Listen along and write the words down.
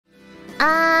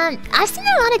I've seen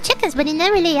a lot of chickens, but they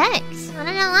never lay eggs. I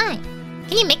don't know why.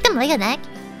 Can you make them lay an egg?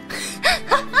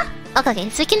 Okay,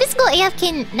 so we can just go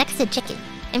AFK next to chicken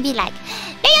and be like,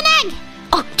 lay an egg!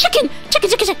 Oh, chicken!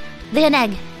 Chicken! Lay an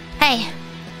egg. Hey,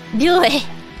 do it.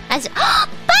 As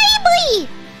baby!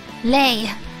 Lay.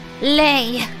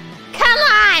 Come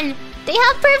on! They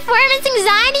have performance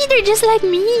anxiety, they're just like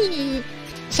me.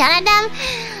 Shout at them.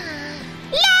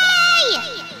 Lay!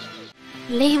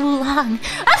 Lay Wulong.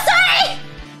 I'm sorry!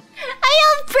 I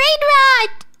have brain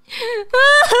rot!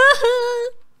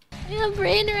 I have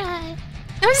brain rot.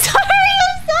 I'm sorry!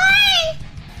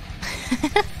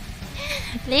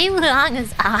 Lay Wulong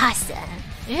is awesome.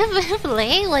 If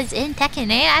Lay was in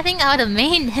Tekken 8, I think I would have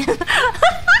mained him.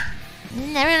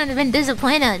 Everyone would have been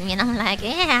disappointed with me, and I'm like,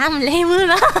 yeah, I'm Lay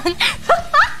Wulong.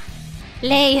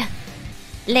 Lay.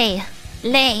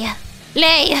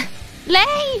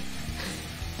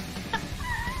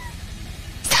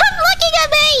 Stop looking at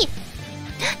me!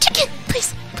 Chicken,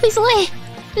 please lay.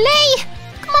 Lay!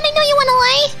 Come on, I know you wanna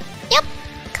lay. Yep,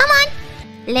 come on.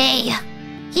 Lay.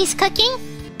 He's cooking.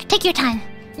 Take your time.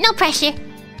 No pressure.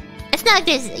 It's not like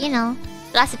there's,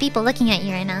 lots of people looking at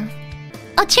you right now.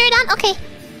 Oh, cheer it on? Okay.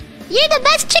 You're the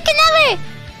best chicken ever!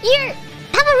 You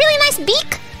have a really nice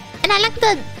beak. And I like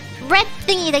the red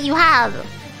thingy that you have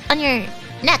on your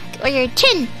neck or your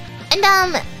chin. And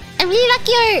I really like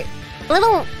your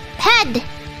little head.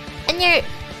 And your...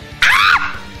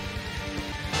 Ah!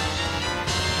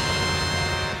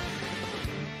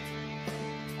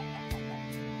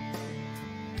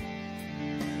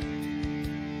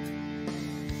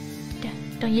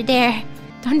 Don't you dare.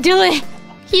 Don't do it.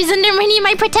 He's undermining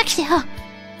my protection. Oh,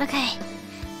 okay.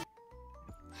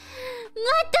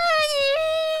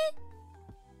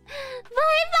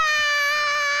 Bye bye.